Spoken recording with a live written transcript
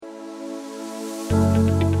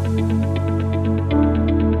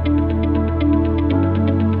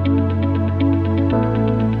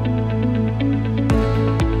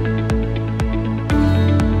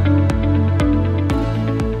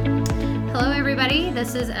everybody.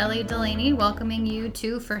 This is Ellie Delaney welcoming you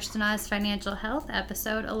to First and Oz Financial Health,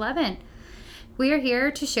 episode 11. We are here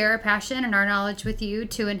to share our passion and our knowledge with you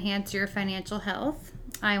to enhance your financial health.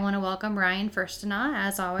 I want to welcome Ryan Firstenow,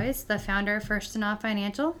 as always, the founder of Firstenow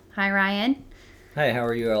Financial. Hi, Ryan. Hi, how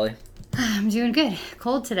are you, Ellie? I'm doing good.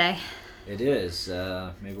 Cold today. It is.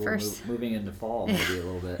 Maybe we're moving into fall maybe a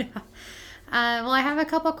little bit. Well, I have a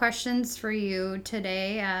couple questions for you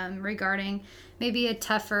today regarding maybe a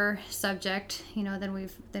tougher subject, than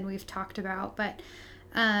we've talked about. But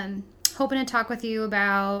hoping to talk with you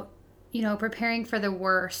about, preparing for the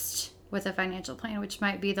worst with a financial plan, which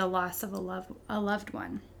might be the loss of a loved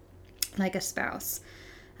one, like a spouse.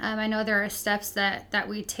 I know there are steps that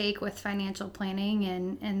we take with financial planning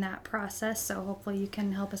and that process, so hopefully you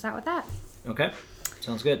can help us out with that. Okay,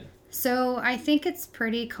 sounds good. So I think it's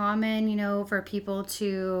pretty common, for people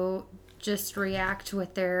to just react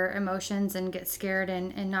with their emotions and get scared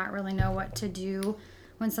and not really know what to do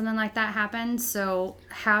when something like that happens. So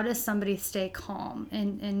how does somebody stay calm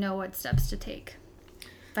and know what steps to take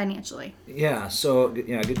financially? Yeah, so,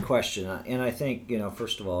 good question. And I think,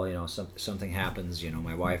 first of all, something happens,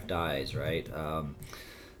 my wife dies, right?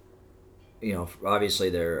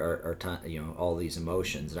 Obviously there are all these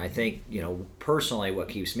emotions. And I think, personally what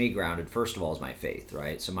keeps me grounded, first of all, is my faith,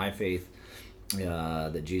 right? So my faith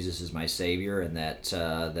that Jesus is my Savior and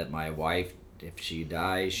that my wife, if she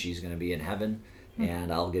dies, she's going to be in heaven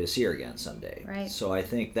and I'll get to see her again someday. Right. So I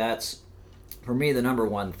think that's, for me, the number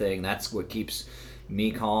one thing. That's what keeps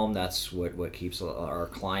me calm. That's what keeps our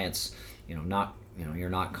clients, not, you're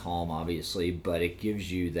not calm, obviously, but it gives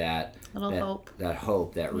you that hope,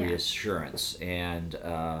 that reassurance. And,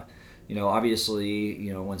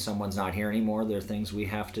 obviously, when someone's not here anymore, there are things we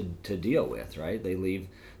have to deal with, right? They leave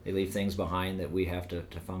things behind that we have to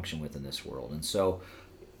function with in this world. And so,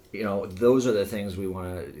 those are the things we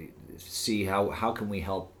want to see. How can we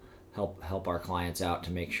help our clients out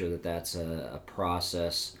to make sure that that's a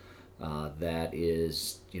process that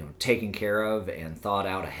is, taken care of and thought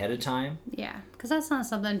out ahead of time. Yeah, because that's not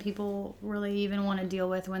something people really even want to deal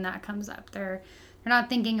with when that comes up. They're not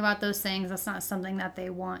thinking about those things. That's not something that they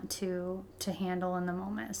want to handle in the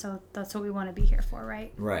moment. So that's what we want to be here for,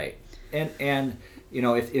 right? Right. And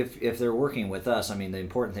if they're working with us, I mean, the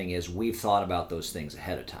important thing is we've thought about those things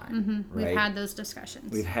ahead of time. Mm-hmm. Right? We've had those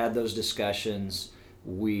discussions. We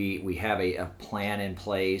have a plan in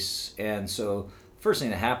place. And so first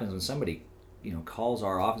thing that happens when somebody, calls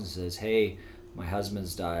our office and says, hey, my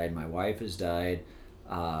husband's died, my wife has died.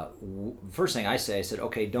 First thing I said,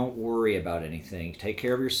 okay, don't worry about anything. Take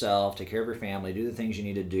care of yourself, take care of your family, do the things you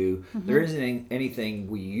need to do. Mm-hmm. There isn't anything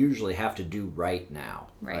we usually have to do right now,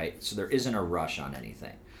 right? So there isn't a rush on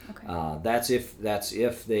anything. Okay. That's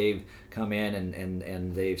if they've come in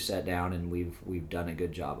and they've sat down and we've done a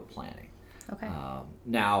good job of planning. Okay.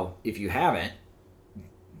 Now, if you haven't,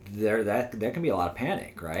 that can be a lot of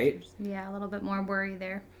panic, right? Yeah, a little bit more worry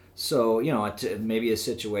there. So, maybe a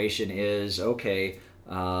situation is, okay,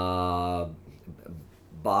 Bob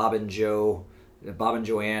and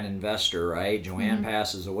Joanne investor, right? Joanne Mm-hmm.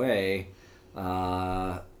 passes away,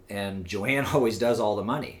 and Joanne always does all the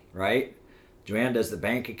money, right? Joanne does the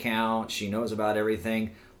bank account. She knows about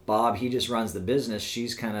everything. Bob, he just runs the business.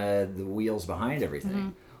 She's kind of the wheels behind everything. Mm-hmm.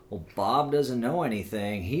 Well, Bob doesn't know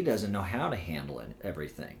anything. He doesn't know how to handle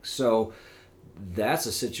everything. So that's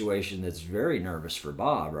a situation that's very nervous for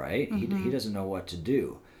Bob, right? Mm-hmm. He doesn't know what to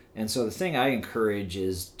do. And so the thing I encourage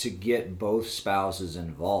is to get both spouses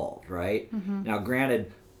involved, right? Mm-hmm. Now,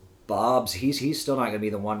 granted, Bob's, he's still not going to be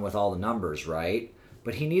the one with all the numbers, right?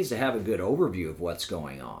 But he needs to have a good overview of what's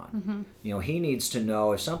going on. Mm-hmm. He needs to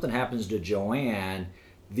know if something happens to Joanne,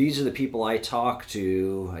 these are the people I talk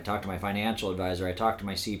to. I talk to my financial advisor. I talk to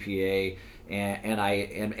my CPA,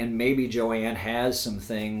 and maybe Joanne has some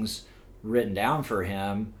things written down for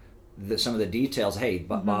him. Some of the details. Hey,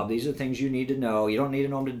 mm-hmm. Bob, these are the things you need to know. You don't need to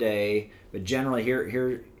know them today, but generally,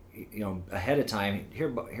 here, ahead of time. Here,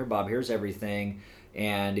 Bob. Here's everything,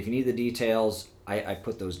 and if you need the details, I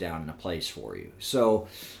put those down in a place for you. So.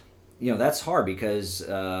 That's hard because,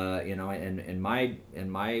 in my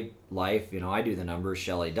life, I do the numbers,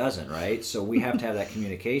 Shelley doesn't, right? So we have to have that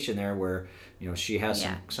communication there where, she has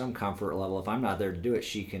some comfort level. If I'm not there to do it,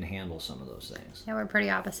 she can handle some of those things. Yeah, we're pretty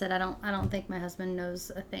opposite. I don't think my husband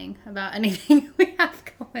knows a thing about anything we have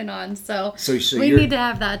going on. So we need to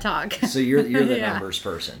have that talk. So you're the numbers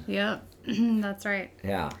person. Yep, that's right.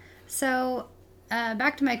 Yeah. So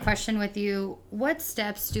back to my question with you, what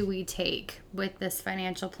steps do we take with this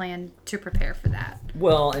financial plan to prepare for that?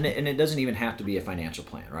 Well, and it doesn't even have to be a financial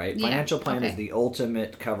plan, right? Yeah. Financial plan is the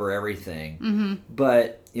ultimate cover everything. Mm-hmm.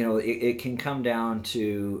 But, it can come down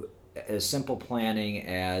to as simple planning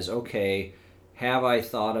as, okay, have I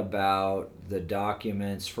thought about the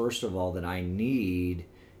documents first of all that I need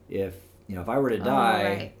if if I were to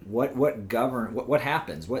die, right. what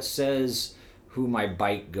happens? What says who my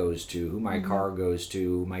bike goes to, who my car goes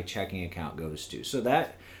to, my checking account goes to? So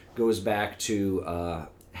that goes back to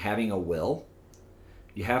having a will.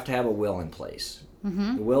 You have to have a will in place.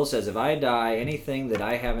 The will says if I die, anything that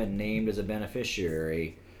I haven't named as a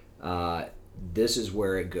beneficiary, this is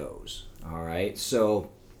where it goes. All right.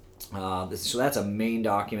 So that's a main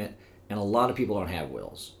document, and a lot of people don't have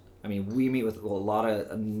wills. I mean, we meet with a lot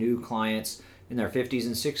of new clients in their 50s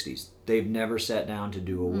and 60s. They've never sat down to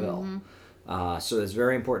do a will. So it's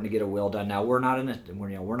very important to get a will done. Now we're not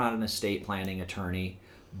an estate planning attorney,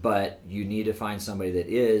 but you need to find somebody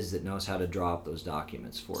that knows how to draw up those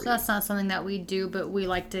documents for you. So that's not something that we do, but we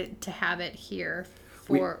like to have it here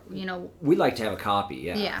for We like to have a copy.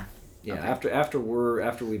 Yeah. Yeah. Yeah. Okay. After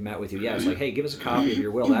we've met with you, it's like, hey, give us a copy of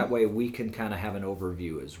your will. That way we can kind of have an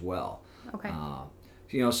overview as well. Okay.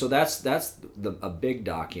 So that's a big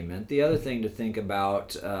document. The other thing to think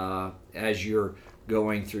about as you're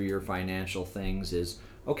going through your financial things is,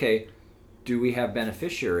 okay, do we have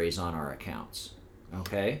beneficiaries on our accounts?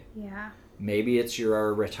 Okay. Yeah. Maybe it's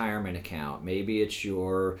your retirement account. Maybe it's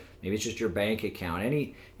just your bank account.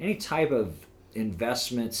 Any type of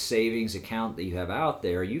investment savings account that you have out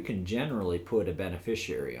there, you can generally put a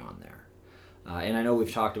beneficiary on there. And I know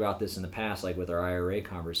we've talked about this in the past, like with our IRA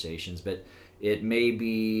conversations, but it may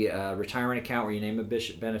be a retirement account where you name a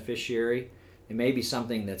beneficiary. It may be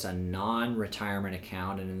something that's a non-retirement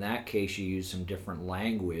account, and in that case you use some different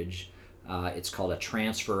language. It's called a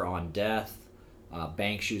transfer on death.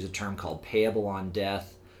 Banks use a term called payable on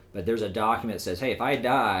death. But there's a document that says, hey, if I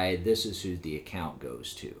die, this is who the account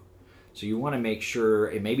goes to. So you want to make sure,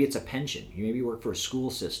 and maybe it's a pension. You maybe work for a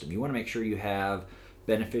school system. You want to make sure you have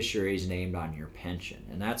beneficiaries named on your pension.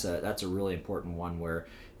 And that's a really important one where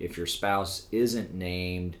if your spouse isn't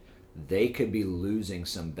named, they could be losing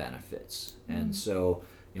some benefits. And so,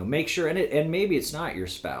 make sure, and maybe it's not your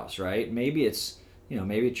spouse, right? Maybe it's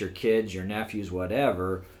your kids, your nephews,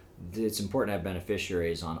 whatever. It's important to have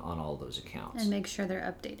beneficiaries on all those accounts. And make sure they're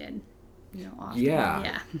updated, often.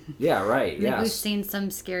 Yeah. Yeah, right. Yes. Yes. We've seen some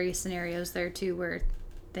scary scenarios there too where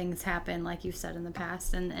things happen, like you said in the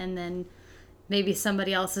past, and then maybe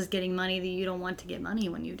somebody else is getting money that you don't want to get money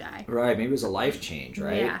when you die. Right. Maybe it was a life change,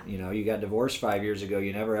 right? Yeah. You got divorced 5 years ago.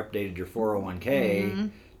 You never updated your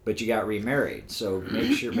 401k, but you got remarried. So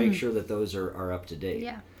make sure that those are up to date.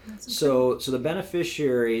 Yeah. So the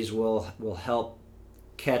beneficiaries will help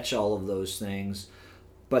catch all of those things,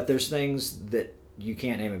 but there's things that you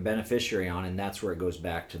can't name a beneficiary on, and that's where it goes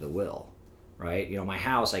back to the will, right? My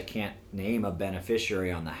house, I can't name a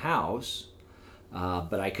beneficiary on the house.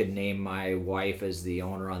 But I could name my wife as the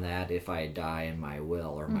owner on that if I die in my will,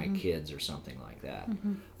 or my kids or something like that.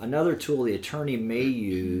 Another tool the attorney may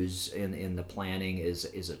use in the planning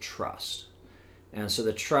is a trust. And so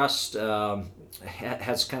the trust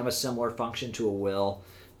has kind of a similar function to a will.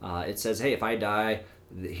 It says, hey, if I die,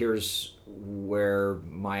 here's where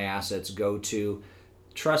my assets go to.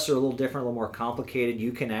 Trusts are a little different, a little more complicated.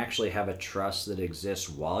 You can actually have a trust that exists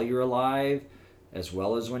while you're alive as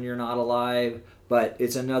well as when you're not alive, but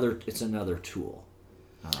it's another tool.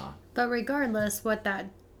 But regardless what that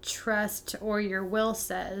trust or your will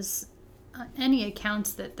says, any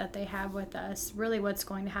accounts that they have with us, really what's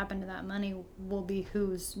going to happen to that money will be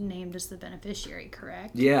who's named as the beneficiary,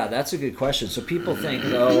 correct? Yeah, that's a good question. So people think,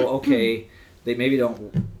 okay, they maybe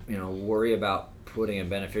don't worry about putting a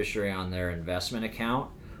beneficiary on their investment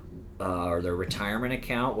account or their retirement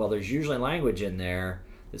account. Well, there's usually language in there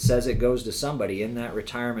that says it goes to somebody in that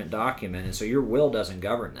retirement document, and so your will doesn't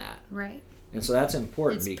govern that. Right. And so that's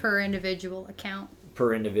important. It's per individual account.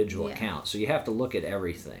 Per individual account. So you have to look at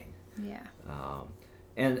everything. Yeah.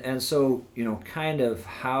 And so, kind of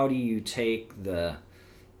how do you take the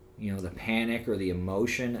panic or the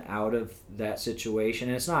emotion out of that situation?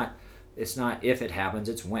 And it's not if it happens,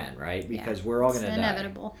 it's when, right? Because we're all going to die.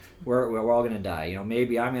 Inevitable. We're all going to die.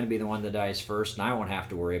 Maybe I'm going to be the one that dies first, and I won't have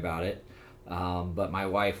to worry about it. But my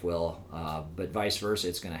wife will. But vice versa,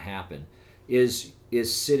 it's going to happen. Is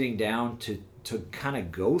sitting down to kind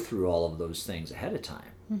of go through all of those things ahead of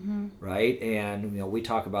time, right? And we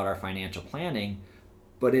talk about our financial planning,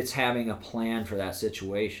 but it's having a plan for that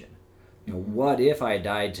situation. What if I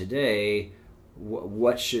died today?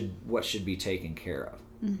 What should be taken care of?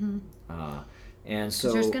 And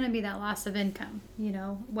so there's going to be that loss of income.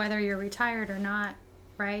 Whether you're retired or not.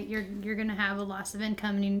 Right, you're going to have a loss of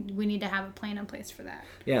income, and we need to have a plan in place for that.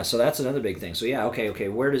 Yeah, so that's another big thing. So okay,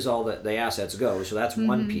 where does all the assets go? So that's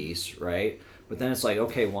one piece, right? But then it's like,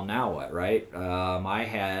 okay, well now what, right?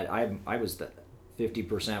 I was the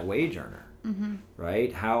 50% wage earner,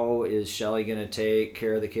 right? How is Shelly going to take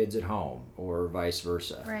care of the kids at home, or vice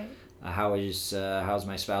versa? Right. How's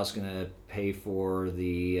my spouse going to pay for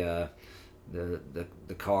the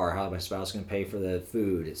car? How is my spouse going to pay for the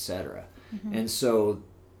food, etc.? And so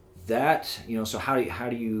that, so how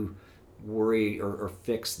do you worry or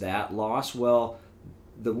fix that loss? Well,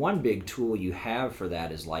 the one big tool you have for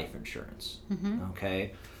that is life insurance.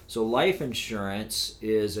 Okay, so life insurance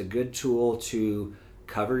is a good tool to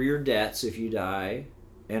cover your debts if you die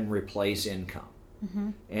and replace income.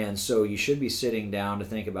 And so you should be sitting down to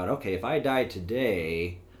think about, okay, if I die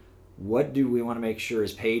today, what do we want to make sure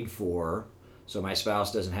is paid for so my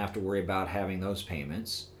spouse doesn't have to worry about having those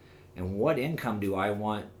payments? And what income do I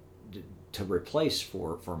want to replace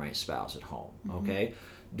for my spouse at home? Okay,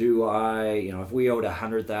 do I, if we owed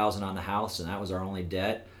 $100,000 on the house and that was our only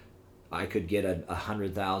debt, I could get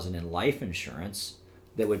 $100,000 in life insurance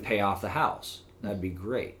that would pay off the house. That'd be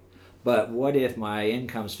great. But what if my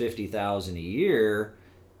income's $50,000 a year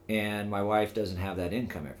and my wife doesn't have that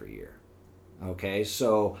income every year? Okay,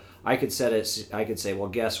 so I could say, well,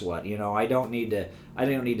 guess what? I don't need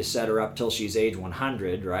to set her up till she's age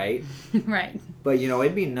 100, right? Right. But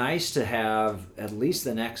it'd be nice to have at least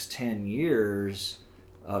the next 10 years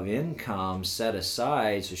of income set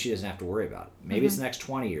aside so she doesn't have to worry about it. Maybe it's the next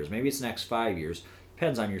 20 years, maybe it's the next 5 years.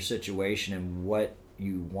 Depends on your situation and what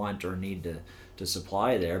you want or need to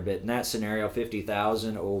supply there. But in that scenario,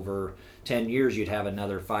 $50,000 over 10 years, you'd have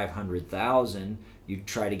another $500,000. You'd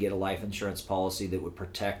try to get a life insurance policy that would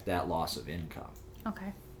protect that loss of income.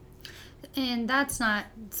 Okay. And that's not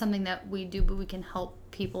something that we do, but we can help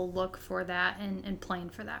people look for that and plan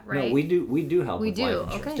for that, right? No, we do help with life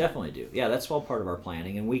insurance. Okay. Definitely do. Yeah, that's all part of our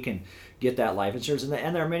planning, and we can get that life insurance.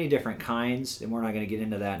 And there are many different kinds, and we're not going to get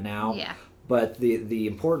into that now. Yeah. But the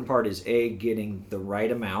important part is A, getting the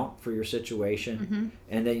right amount for your situation,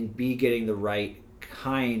 and then B, getting the right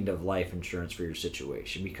kind of life insurance for your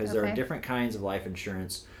situation, because there are different kinds of life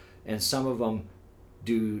insurance, and some of them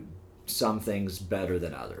do some things better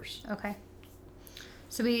than others. Okay.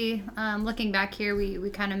 So we, looking back here, we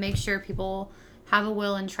kind of make sure people have a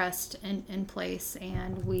will and trust in place,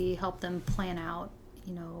 and we help them plan out,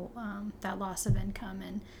 that loss of income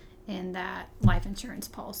and that life insurance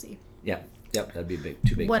policy. Yep, that'd be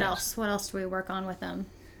two big What things. else? What else do we work on with them,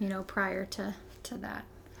 prior to that?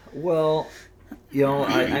 Well,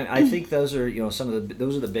 I think those are those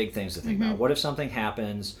are the big things to think about. What if something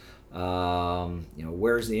happens?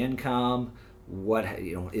 Where's the income? What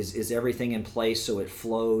is everything in place so it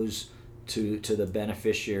flows to the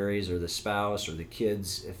beneficiaries or the spouse or the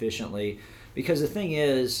kids efficiently? Because the thing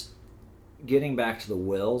is, getting back to the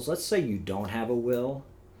wills, let's say you don't have a will.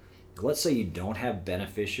 Let's say you don't have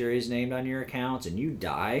beneficiaries named on your accounts and you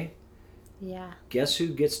die. Yeah. Guess who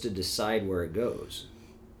gets to decide where it goes?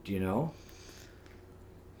 Do you know?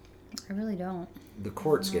 I really don't. The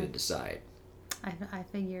courts get to decide. I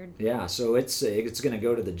figured. Yeah, so it's going to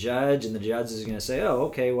go to the judge, and the judge is going to say, "Oh,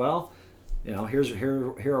 okay, well,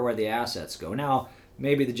 here are where the assets go." Now,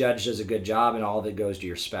 maybe the judge does a good job, and all of it goes to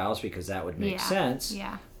your spouse because that would make sense.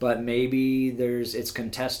 Yeah. But maybe it's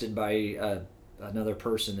contested by another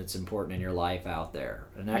person that's important in your life out there,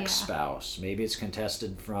 an ex-spouse. Maybe it's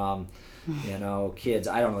contested from, kids.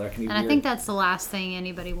 I don't know. There can be. And I think that's the last thing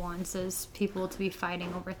anybody wants is people to be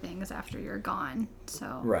fighting over things after you're gone.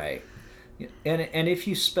 So. Right. And if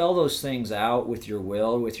you spell those things out with your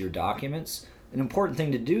will, with your documents, an important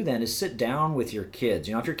thing to do then is sit down with your kids.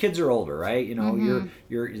 If your kids are older, right?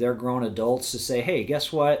 They're grown adults, to say, "Hey,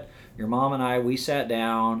 guess what? Your mom and I, we sat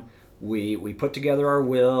down, we put together our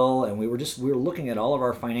will, and we were looking at all of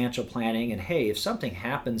our financial planning. And hey, if something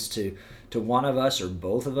happens to one of us or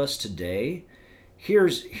both of us today,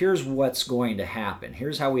 here's what's going to happen.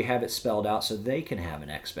 Here's how we have it spelled out so they can have an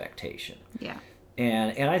expectation." Yeah.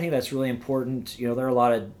 And I think that's really important. There are a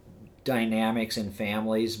lot of dynamics in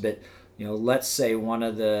families, but let's say one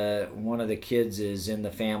of the kids is in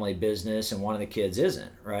the family business and one of the kids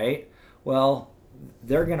isn't, right? Well,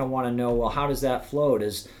 they're going to want to know, well, how does that flow?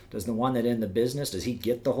 Does the one that in the business, does he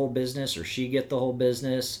get the whole business or she get the whole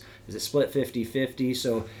business? Is it split 50-50?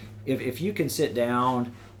 So if you can sit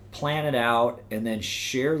down, plan it out, and then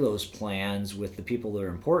share those plans with the people that are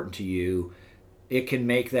important to you, it can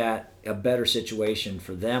make that a better situation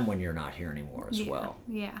for them when you're not here anymore as well.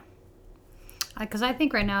 Yeah. Because I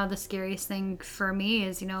think right now the scariest thing for me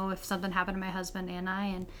is, if something happened to my husband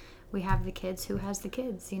and we have the kids, who has the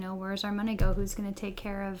kids? Where's our money go? Who's going to take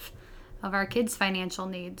care of of our kids' financial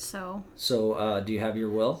needs. So do you have your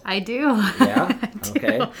will? I do. Yeah. I do.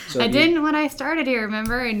 Okay. So I didn't when I started here,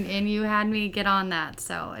 remember, and you had me get on that.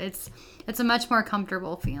 So it's a much more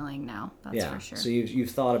comfortable feeling now. That's for sure. So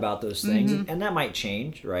you've thought about those things, and that might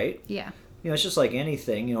change, right? Yeah. It's just like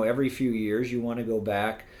anything. Every few years you want to go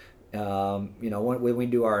back. When we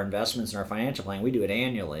do our investments and our financial plan, we do it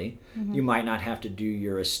annually. You might not have to do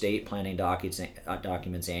your estate planning documents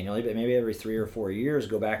annually, but maybe every 3 or 4 years,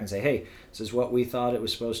 go back and say, hey, this is what we thought it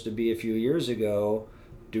was supposed to be a few years ago.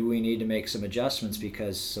 Do we need to make some adjustments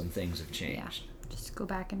because some things have changed? Yeah. Just go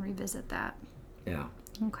back and revisit that. Yeah.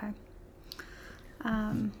 Okay.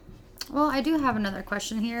 Well, I do have another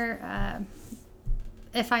question here.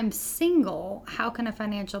 If I'm single, how can a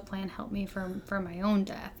financial plan help me for my own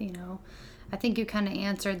death? I think you kind of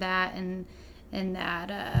answered that in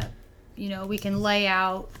that, we can lay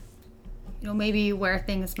out, maybe where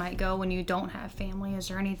things might go when you don't have family. Is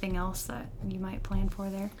there anything else that you might plan for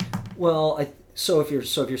there? Well, so if you're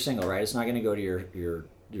single, right, it's not going to go to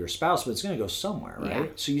your spouse, but it's going to go somewhere, right? Yeah.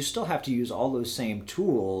 So you still have to use all those same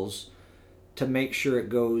tools to make sure it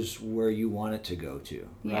goes where you want it to go to,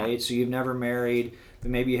 right? Yeah. So you've never married,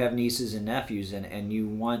 but maybe you have nieces and nephews, and you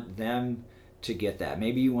want them to get that.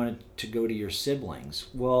 Maybe you want it to go to your siblings.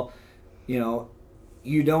 Well,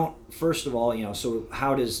 you don't, first of all, so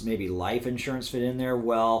how does maybe life insurance fit in there?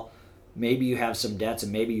 Well, maybe you have some debts,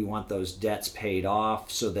 and maybe you want those debts paid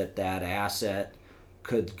off so that asset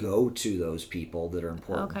could go to those people that are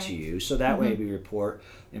important to you. So that way be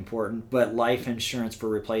important. But life insurance for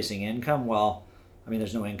replacing income, well,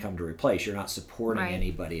 there's no income to replace. You're not supporting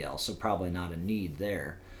anybody else, so probably not a need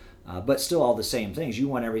there. But still all the same things. You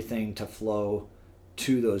want everything to flow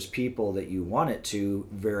to those people that you want it to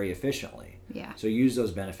very efficiently. Yeah. So use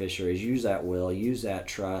those beneficiaries, use that will, use that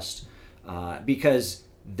trust, because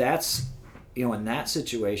that's, in that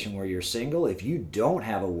situation where you're single, if you don't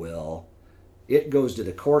have a will, it goes to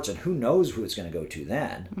the courts, and who knows who it's going to go to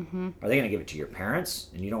then. Are they going to give it to your parents,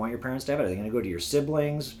 and you don't want your parents to have it? Are they going to go to your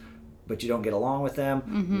siblings, but you don't get along with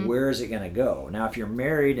them? Where is it going to go? Now, if you're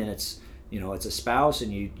married and it's a spouse,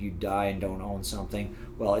 and you die and don't own something,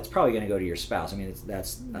 well, it's probably going to go to your spouse.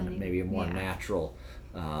 That's maybe a more natural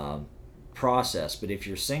process. But if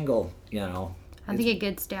you're single, I think it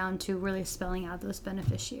gets down to really spelling out those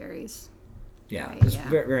beneficiaries. Yeah, right? It's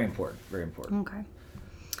very, very important. Very important. Okay.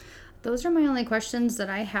 Those are my only questions that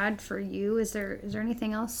I had for you. Is there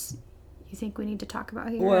anything else you think we need to talk about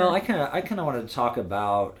here? Well, I kind of wanted to talk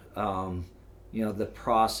about the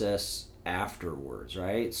process afterwards,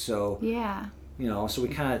 right? So yeah, so we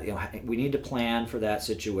kind of we need to plan for that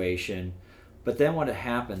situation, but then when it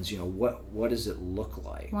happens, what does it look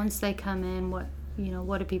like once they come in?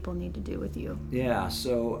 What do people need to do with you? Yeah.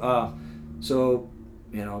 So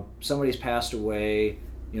somebody's passed away.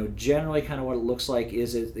 Generally kind of what it looks like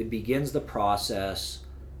is it begins the process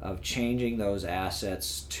of changing those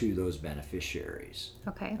assets to those beneficiaries.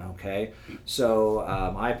 Okay. So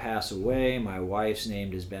I pass away, my wife's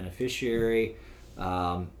named as beneficiary.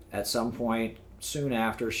 At some point soon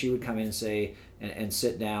after, she would come in and say, and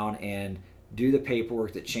sit down and do the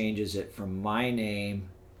paperwork that changes it from my name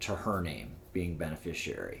to her name, being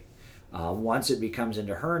beneficiary. Once it becomes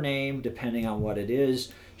into her name, depending on what it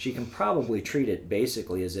is, she can probably treat it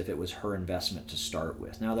basically as if it was her investment to start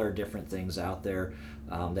with. Now, there are different things out there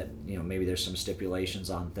that, maybe there's some stipulations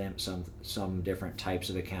on them, some different types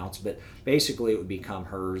of accounts, but basically it would become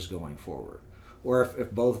hers going forward. Or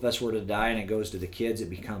if both of us were to die and it goes to the kids, it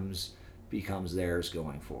becomes theirs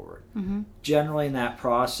going forward. Generally in that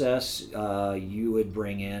process, you would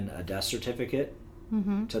bring in a death certificate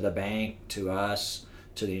to the bank, to us,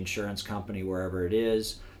 to the insurance company, wherever it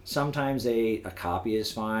is. Sometimes a copy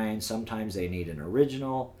is fine. Sometimes they need an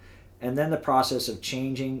original. And then the process of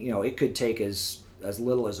changing, it could take as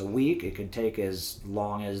little as a week. It could take as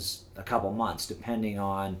long as a couple months, depending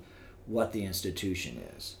on what the institution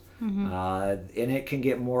is. And it can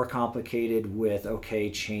get more complicated with,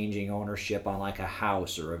 changing ownership on like a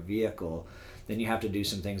house or a vehicle. Then you have to do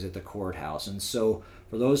some things at the courthouse. And so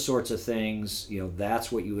for those sorts of things,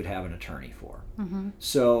 that's what you would have an attorney for.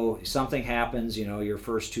 So something happens, your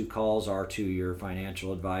first two calls are to your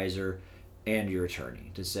financial advisor and your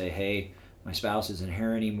attorney to say, hey, my spouse isn't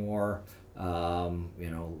here anymore.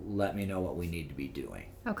 Let me know what we need to be doing.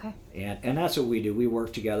 Okay. And that's what we do. We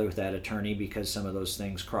work together with that attorney because some of those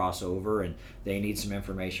things cross over, and they need some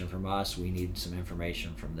information from us. We need some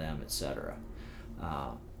information from them, etc.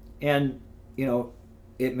 And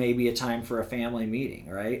it may be a time for a family meeting,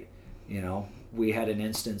 right? We had an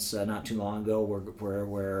instance not too long ago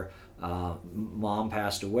where mom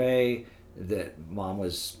passed away. that mom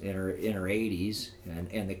was in her 80s,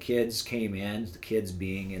 and the kids came in, the kids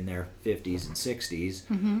being in their 50s and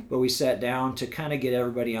 60s. But we sat down to kind of get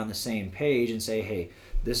everybody on the same page and say, hey,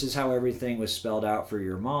 this is how everything was spelled out for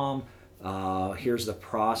your mom. Here's the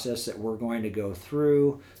process that we're going to go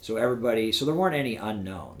through. So there weren't any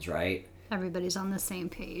unknowns, right? Everybody's on the same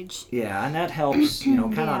page. Yeah, and that helps, kind of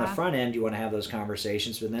on the Yeah. front end, you want to have those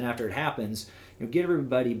conversations, but then after it happens, get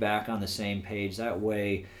everybody back on the same page. That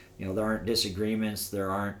way, there aren't disagreements, there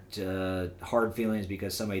aren't hard feelings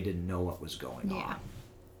because somebody didn't know what was going Yeah. on.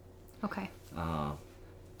 Okay.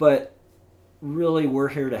 But really, we're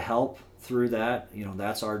here to help through that.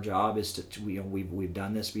 That's our job, is to we've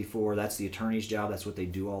done this before. That's the attorney's job. That's what they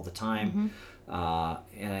do all the time.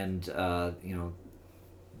 And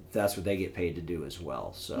that's what they get paid to do as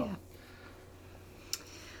well. So. Yeah.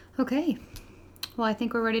 Okay. Well, I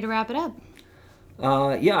think we're ready to wrap it up.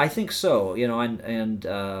 Yeah, I think so. And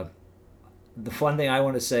the fun thing I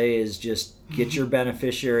want to say is just get your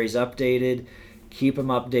beneficiaries updated, keep them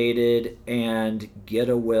updated, and get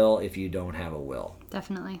a will if you don't have a will.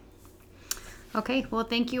 Definitely. Okay, well,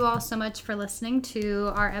 thank you all so much for listening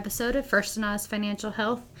to our episode of First and Oz Financial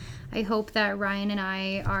Health. I hope that Ryan and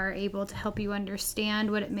I are able to help you understand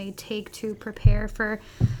what it may take to prepare for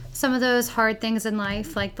some of those hard things in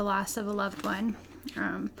life, like the loss of a loved one.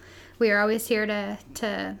 We are always here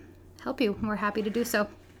to help you. We're happy to do so.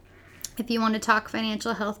 If you want to talk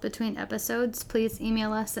financial health between episodes, please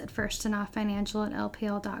email us at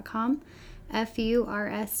firstandauffinancial@lpl.com.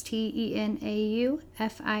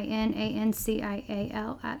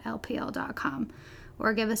 FirstandAuffinancial@lpl.com,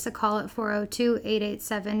 or give us a call at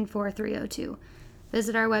 402-887-4302.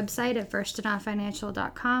 Visit our website at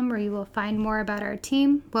firstandauffinancial.com, where you will find more about our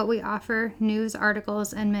team, what we offer, news,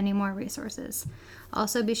 articles, and many more resources.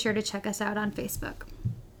 Also, be sure to check us out on Facebook.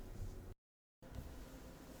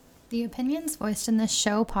 The opinions voiced in this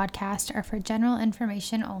show podcast are for general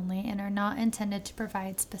information only and are not intended to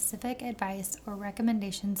provide specific advice or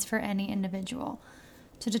recommendations for any individual.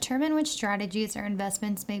 To determine which strategies or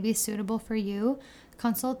investments may be suitable for you,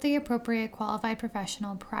 consult the appropriate qualified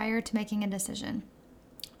professional prior to making a decision.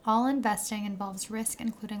 All investing involves risk,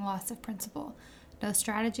 including loss of principal. No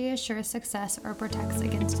strategy assures success or protects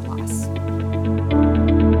against loss.